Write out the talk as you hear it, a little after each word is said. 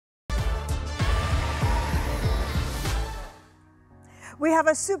We have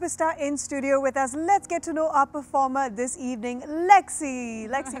a superstar in studio with us. Let's get to know our performer this evening, Lexie.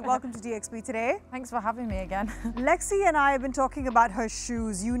 Lexie, welcome to DXB today. Thanks for having me again. Lexie and I have been talking about her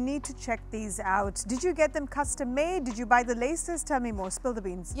shoes. You need to check these out. Did you get them custom made? Did you buy the laces? Tell me more, spill the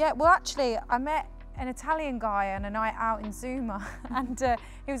beans. Yeah, well actually I met an Italian guy on a night out in Zuma and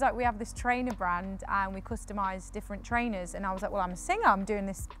he was like, we have this trainer brand and we customise different trainers, and I was like, well, I'm a singer, I'm doing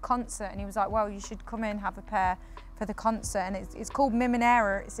this concert, and he was like, well, you should come in, have a pair for the concert, and it's called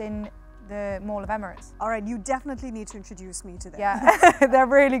Miminera. It's in the Mall of Emirates. All right, you definitely need to introduce me to them. Yeah, they're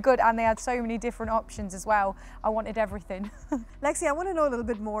really good, and they had so many different options as well. I wanted everything. Lexie, I want to know a little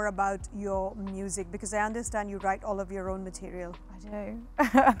bit more about your music, because I understand you write all of your own material. I do.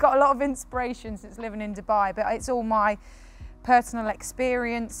 I've got a lot of inspiration since living in Dubai, but it's all my personal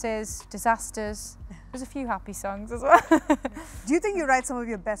experiences, disasters. There's a few happy songs as well. Do you think you write some of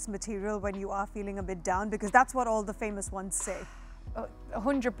your best material when you are feeling a bit down? Because that's what all the famous ones say.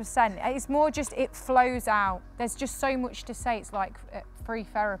 100%. It's more just, it flows out. There's just so much to say. It's like free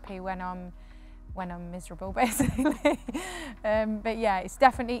therapy when I'm miserable, basically. But yeah, it's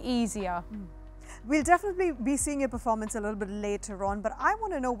definitely easier. We'll definitely be seeing your performance a little bit later on, but I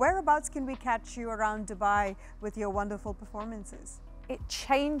want to know, whereabouts can we catch you around Dubai with your wonderful performances? It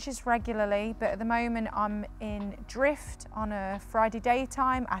changes regularly, but at the moment I'm in Drift on a Friday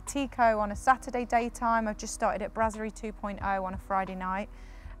daytime, Atiko on a Saturday daytime. I've just started at Brasserie 2.0 on a Friday night,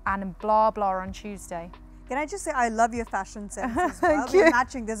 and Blah Blah on Tuesday. Can I just say, I love your fashion sense as well. Thank you.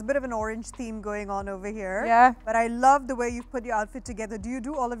 Matching, there's a bit of an orange theme going on over here. Yeah. But I love the way you've put your outfit together. Do you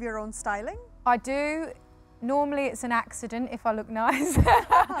do all of your own styling? I do. Normally it's an accident if I look nice.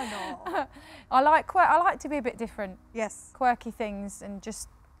 Oh, no. I like to be a bit different. Yes. Quirky Quirky things, and just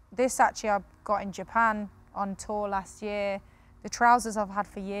this actually I got in Japan on tour last year. The trousers I've had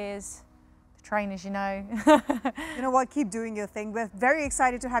for years. The trainers, you know. You know what, keep doing your thing. We're very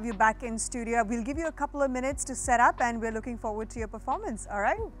excited to have you back in studio. We'll give you a couple of minutes to set up, and we're looking forward to your performance, all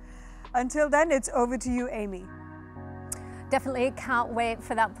right? Until then, it's over to you, Amy. Definitely can't wait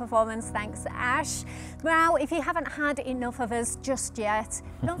for that performance. Thanks, Ash. Now, if you haven't had enough of us just yet,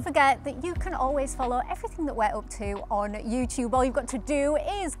 don't forget that you can always follow everything that we're up to on YouTube. All you've got to do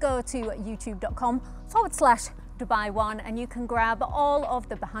is go to youtube.com/Dubai1, and you can grab all of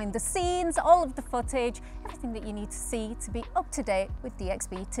the behind the scenes, all of the footage, everything that you need to see to be up to date with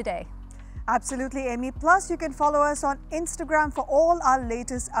DXB today. Absolutely, Amy. Plus, you can follow us on Instagram for all our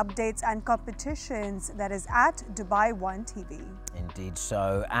latest updates and competitions. That is at Dubai1TV. Indeed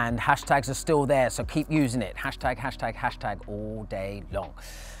so. And hashtags are still there, so keep using it. Hashtag, hashtag, hashtag all day long.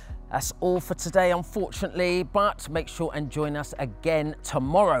 That's all for today, unfortunately, but make sure and join us again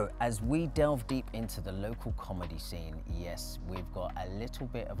tomorrow as we delve deep into the local comedy scene. Yes, we've got a little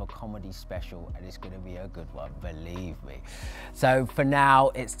bit of a comedy special, and it's going to be a good one, believe me. So for now,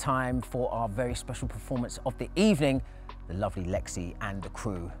 it's time for our very special performance of the evening. The lovely Lexie and the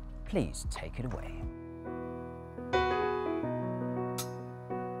crew, please take it away.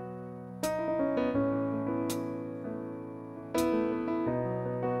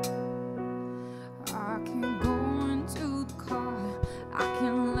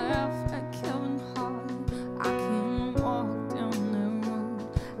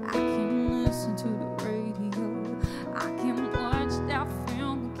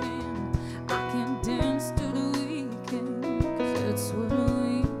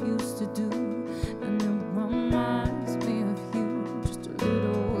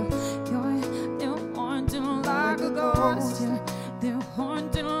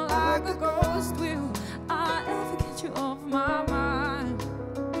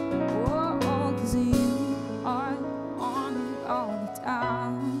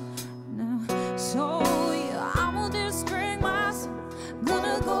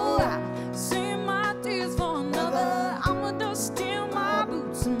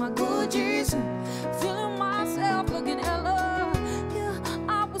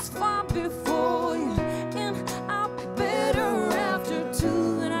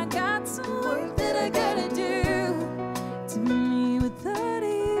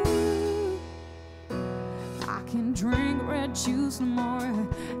 Juice no more.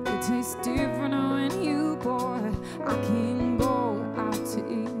 It tastes different when you pour. I can't go out to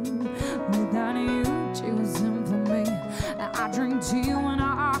eat without you choosing for me. I drink tea when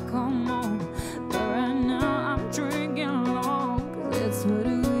I come home, but right now I'm drinking alone, 'cause it's what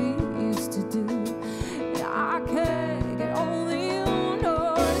we used to do. I can't get over you,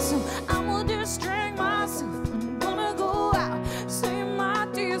 no, so I'm gonna just drink myself. I'm gonna go out, save my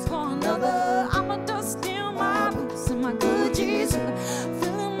tears for another. I'ma dust in my boots and my good Jesus,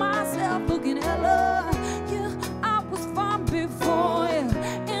 feeling myself looking hella. Yeah, I was fine.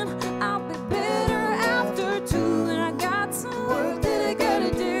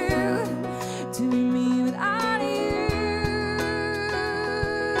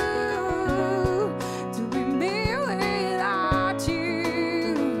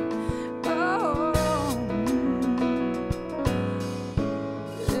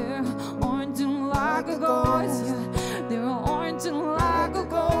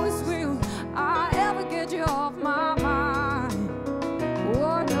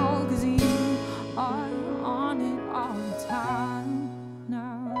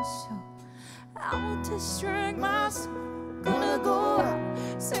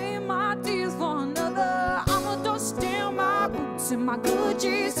 in my good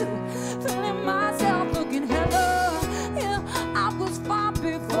jeans too, feeling myself